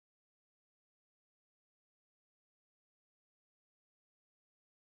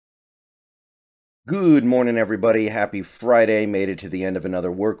Good morning, everybody. Happy Friday. Made it to the end of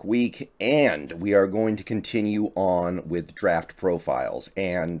another work week, and we are going to continue on with draft profiles.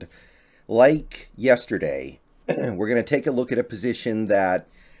 And like yesterday, we're going to take a look at a position that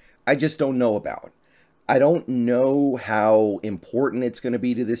I just don't know about. I don't know how important it's going to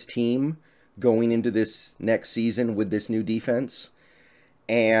be to this team going into this next season with this new defense.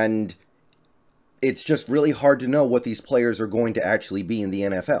 And it's just really hard to know what these players are going to actually be in the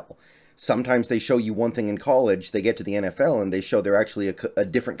NFL. Sometimes they show you one thing in college, they get to the NFL, and they show they're actually a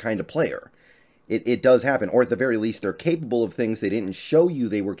different kind of player. It does happen, or at the very least, they're capable of things they didn't show you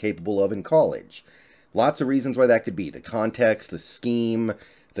they were capable of in college. Lots of reasons why that could be. The context, the scheme,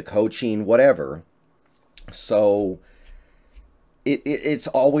 the coaching, whatever. So it's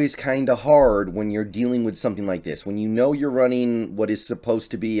always kind of hard when you're dealing with something like this. When you know you're running what is supposed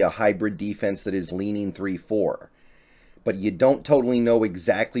to be a hybrid defense that is leaning 3-4. But you don't totally know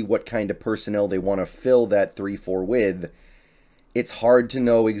exactly what kind of personnel they want to fill that 3-4 with, it's hard to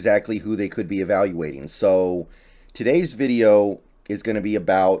know exactly who they could be evaluating. So today's video is going to be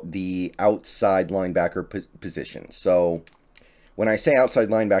about the outside linebacker position. So when I say outside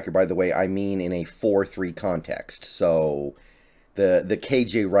linebacker, by the way, I mean in a 4-3 context. So the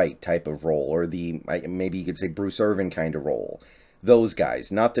KJ Wright type of role, or the, maybe you could say Bruce Irvin kind of role. Those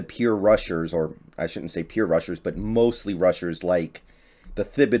guys, not the pure rushers, or I shouldn't say pure rushers, but mostly rushers like the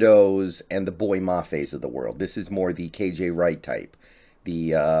Thibodeaus and the Boy Maffes of the world. This is more the KJ Wright type,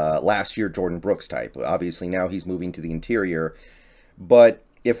 the last year Jordan Brooks type. Obviously now he's moving to the interior, but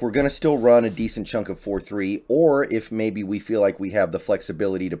if we're going to still run a decent chunk of 4-3, or if maybe we feel like we have the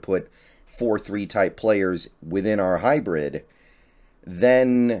flexibility to put 4-3 type players within our hybrid,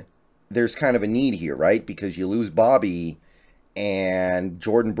 then there's kind of a need here, right? Because you lose Bobby and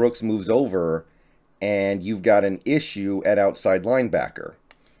Jordan Brooks moves over, and you've got an issue at outside linebacker.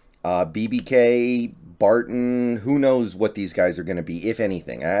 BBK, Barton, who knows what these guys are going to be, if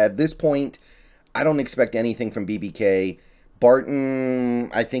anything. At this point, I don't expect anything from BBK.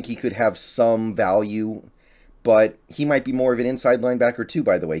 Barton, I think he could have some value, but he might be more of an inside linebacker too,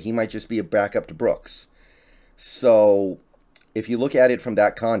 by the way. He might just be a backup to Brooks. So if you look at it from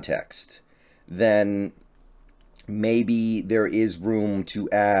that context, then maybe there is room to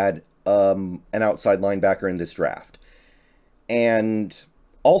add an outside linebacker in this draft. And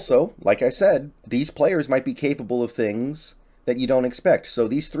also, like I said, these players might be capable of things that you don't expect. So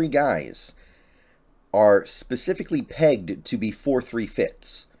these three guys are specifically pegged to be 4-3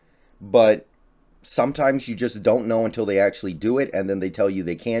 fits. But sometimes you just don't know until they actually do it, and then they tell you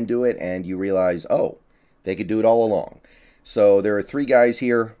they can do it, and you realize, oh, they could do it all along. So there are three guys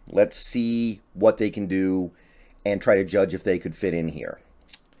here. Let's see what they can do and try to judge if they could fit in here.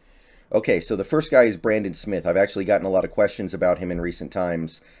 Okay, so the first guy is Brandon Smith. I've actually gotten a lot of questions about him in recent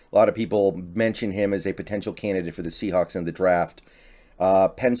times. A lot of people mention him as a potential candidate for the Seahawks in the draft.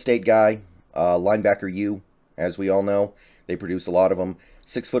 Penn State guy, linebacker U, as we all know. They produce a lot of them.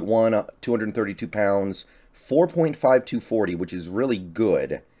 6'1", 232 pounds, 4.52 40, which is really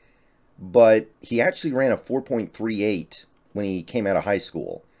good. But he actually ran a 4.38 when he came out of high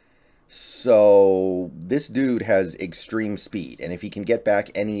school. So this dude has extreme speed, and if he can get back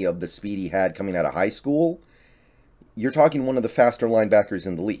any of the speed he had coming out of high school, you're talking one of the faster linebackers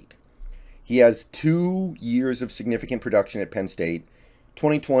in the league. He has 2 years of significant production at Penn State.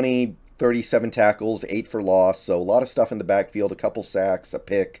 2020, 37 tackles, 8 for loss, so a lot of stuff in the backfield, a couple sacks, a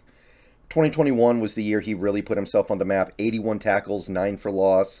pick. 2021 was the year he really put himself on the map. 81 tackles, 9 for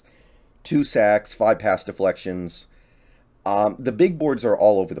loss, 2 sacks, 5 pass deflections. The big boards are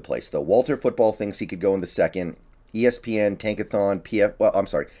all over the place, though. Walter Football thinks he could go in the second. ESPN, Tankathon,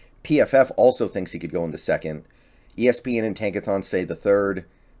 PFF also thinks he could go in the second. ESPN and Tankathon say the third.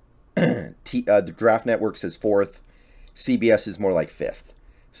 The Draft Network says fourth. CBS is more like fifth.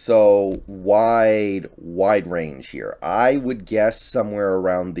 So wide range here. I would guess somewhere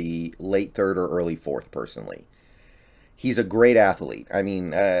around the late third or early fourth, personally. He's a great athlete. I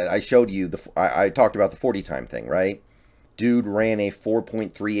mean, I showed you, I talked about the 40 time thing, right? Dude ran a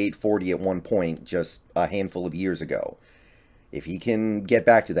 4.38 40 at one point just a handful of years ago. If he can get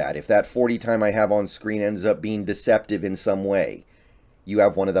back to that, if that 40 time I have on screen ends up being deceptive in some way, you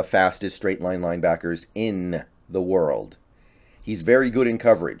have one of the fastest straight line linebackers in the world. He's very good in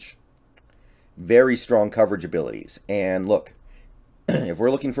coverage. Very strong coverage abilities. And look, if we're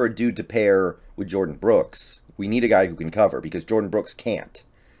looking for a dude to pair with Jordan Brooks, we need a guy who can cover, because Jordan Brooks can't.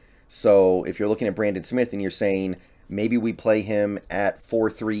 So if you're looking at Brandon Smith and you're saying, maybe we play him at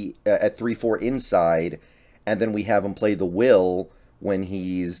 3-4 inside, and then we have him play the will when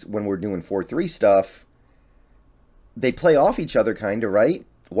we're doing 4-3 stuff. They play off each other, kind of, right?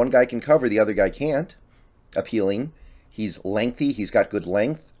 one guy can cover, the other guy can't. Appealing. He's lengthy. He's got good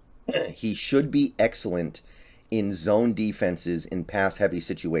length. He should be excellent in zone defenses in pass-heavy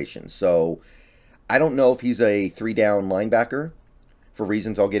situations. So I don't know if he's a 3-down linebacker for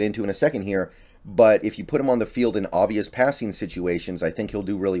reasons I'll get into in a second here. But if you put him on the field in obvious passing situations, I think he'll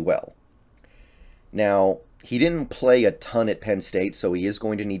do really well. Now, he didn't play a ton at Penn State, so he is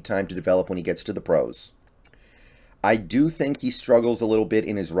going to need time to develop when he gets to the pros. I do think he struggles a little bit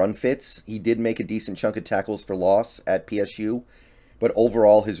in his run fits. He did make a decent chunk of tackles for loss at PSU, but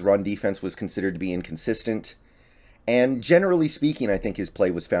overall his run defense was considered to be inconsistent. And generally speaking, I think his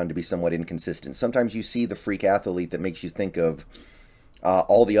play was found to be somewhat inconsistent. Sometimes you see the freak athlete that makes you think of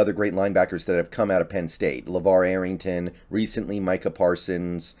all the other great linebackers that have come out of Penn State. LeVar Arrington, recently Micah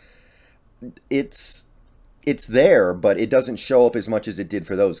Parsons. It's there, but it doesn't show up as much as it did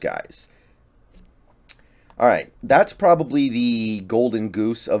for those guys. All right, that's probably the golden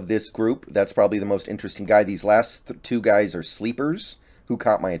goose of this group. That's probably the most interesting guy. These last two guys are sleepers who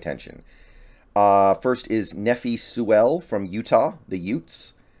caught my attention. First is Nefi Sewell from Utah, the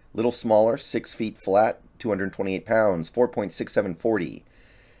Utes. Little smaller, 6 feet flat, 228 pounds, 4.6740.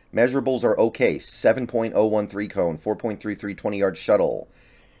 Measurables are okay. 7.013 cone, 4.33 20-yard shuttle.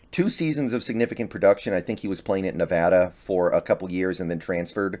 2 seasons of significant production. I think he was playing at Nevada for a couple years and then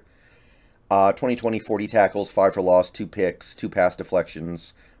transferred. 2020, 40 tackles, 5 for loss, 2 picks, 2 pass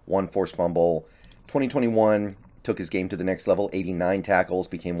deflections, 1 forced fumble. 2021 took his game to the next level, 89 tackles,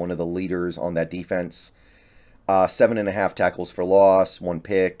 became one of the leaders on that defense. 7.5 tackles for loss, 1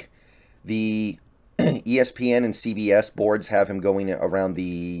 pick. The ESPN and CBS boards have him going around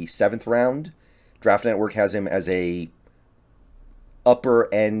the 7th round. Draft Network has him as a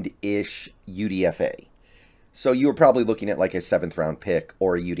upper end-ish UDFA. So you were probably looking at like a 7th round pick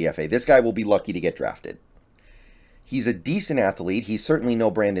or a UDFA. This guy will be lucky to get drafted. He's a decent athlete. He's certainly no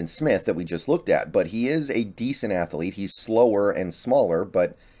Brandon Smith that we just looked at, but he is a decent athlete. He's slower and smaller,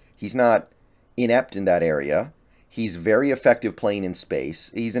 but he's not inept in that area. He's very effective playing in space.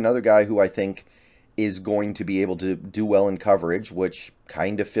 He's another guy who I think is going to be able to do well in coverage, which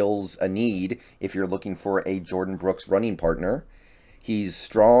kind of fills a need if you're looking for a Jordan Brooks running partner. He's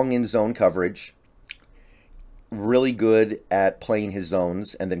strong in zone coverage, really good at playing his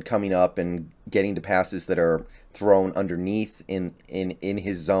zones and then coming up and getting to passes that are thrown underneath in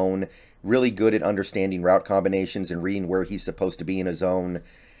his zone. Really good at understanding route combinations and reading where he's supposed to be in a zone.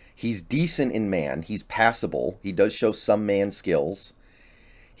 He's decent in man. He's passable. He does show some man skills.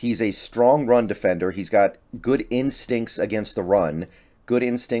 He's a strong run defender. He's got good instincts against the run, good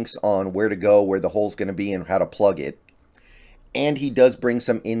instincts on where to go, where the hole's going to be, and how to plug it. And he does bring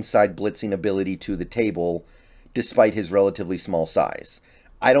some inside blitzing ability to the table, despite his relatively small size.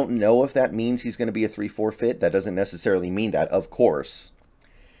 I don't know if that means he's going to be a 3-4 fit. That doesn't necessarily mean that, of course.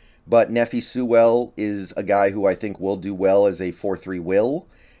 But Nefi Sewell is a guy who I think will do well as a 4-3 will.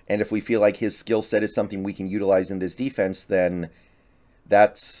 And if we feel like his skill set is something we can utilize in this defense, then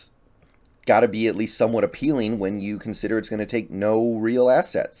that's got to be at least somewhat appealing when you consider it's going to take no real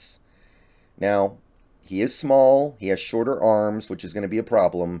assets. Now, he is small. He has shorter arms, which is going to be a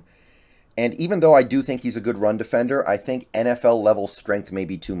problem. And even though I do think he's a good run defender, I think NFL-level strength may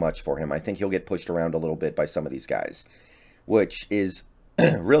be too much for him. I think he'll get pushed around a little bit by some of these guys, which is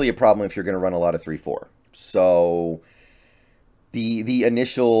really a problem if you're going to run a lot of 3-4. So the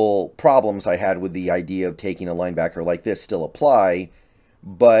initial problems I had with the idea of taking a linebacker like this still apply,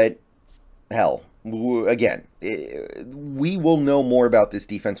 but hell, again, we will know more about this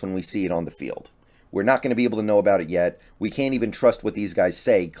defense when we see it on the field. We're not going to be able to know about it yet. We can't even trust what these guys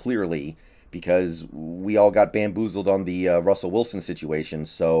say, clearly, because we all got bamboozled on the Russell Wilson situation,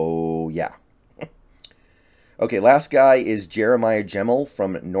 so yeah. Okay, last guy is Jeremiah Gemmel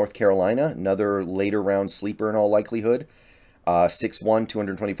from North Carolina, another later round sleeper in all likelihood. 6'1",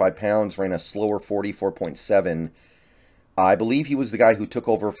 225 pounds, ran a slower 40, 4.7. I believe he was the guy who took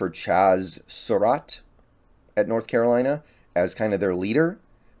over for Chaz Surratt at North Carolina as kind of their leader.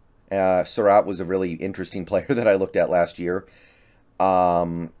 Surratt was a really interesting player that I looked at last year.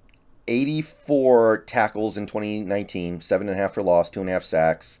 84 tackles in 2019, 7.5 for loss, 2.5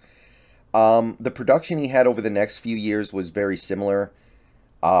 sacks. The production he had over the next few years was very similar.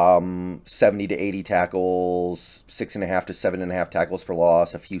 70 to 80 tackles, 6.5 to 7.5 tackles for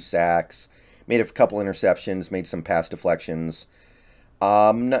loss, a few sacks, made a couple interceptions, made some pass deflections.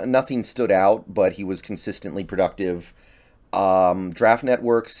 Nothing stood out, but he was consistently productive. Draft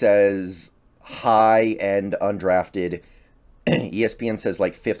Network says high and undrafted. ESPN says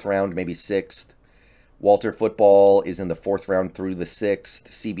like 5th round, maybe 6th. Walter Football is in the 4th round through the 6th.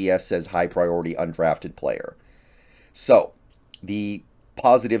 CBS says high priority undrafted player. So, the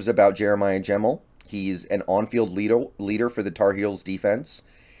Positives about Jeremiah Gemmel. He's an on-field leader for the Tar Heels defense.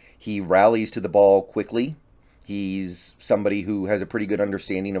 He rallies to the ball quickly. He's somebody who has a pretty good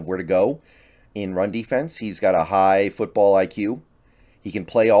understanding of where to go in run defense. He's got a high football IQ. He can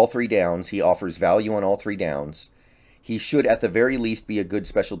play all 3 downs. He offers value on all 3 downs. He should, at the very least, be a good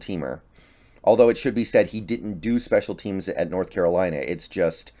special teamer. Although it should be said he didn't do special teams at North Carolina. It's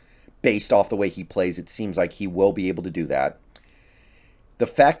just based off the way he plays, it seems like he will be able to do that. The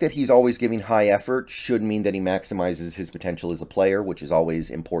fact that he's always giving high effort should mean that he maximizes his potential as a player, which is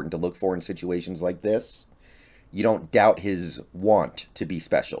always important to look for in situations like this. You don't doubt his want to be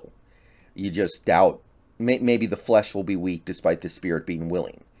special. You just doubt maybe the flesh will be weak despite the spirit being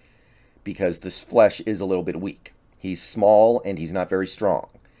willing. Because this flesh is a little bit weak. He's small and he's not very strong.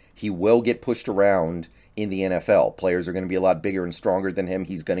 He will get pushed around in the NFL. Players are going to be a lot bigger and stronger than him.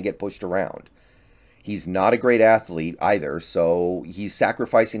 He's going to get pushed around. He's not a great athlete either, so he's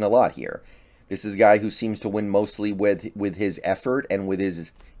sacrificing a lot here. This is a guy who seems to win mostly with his effort and with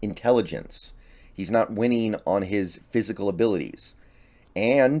his intelligence. He's not winning on his physical abilities.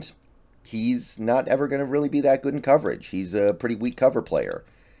 And he's not ever going to really be that good in coverage. He's a pretty weak cover player.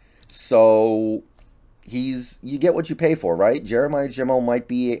 So you get what you pay for, right? Jeremiah Gemmel might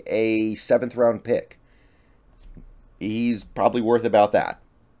be a 7th round pick. He's probably worth about that.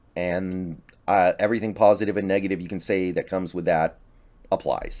 And everything positive and negative you can say that comes with that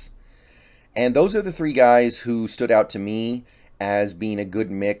applies. And those are the 3 guys who stood out to me as being a good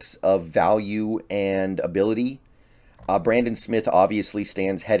mix of value and ability. Brandon Smith obviously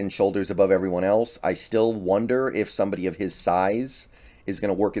stands head and shoulders above everyone else. I still wonder if somebody of his size is going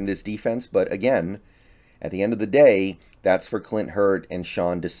to work in this defense. But again, at the end of the day, that's for Clint Hurt and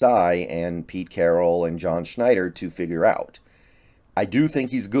Sean Desai and Pete Carroll and John Schneider to figure out. I do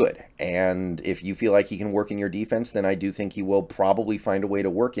think he's good, and if you feel like he can work in your defense, then I do think he will probably find a way to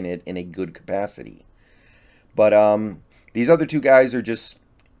work in it in a good capacity. But these other 2 guys are just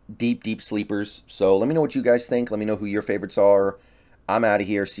deep sleepers, so let me know what you guys think. Let me know who your favorites are. I'm out of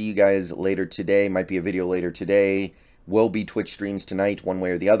here. See you guys later today. Might be a video later today. Will be Twitch streams tonight, one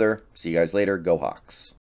way or the other. See you guys later. Go Hawks.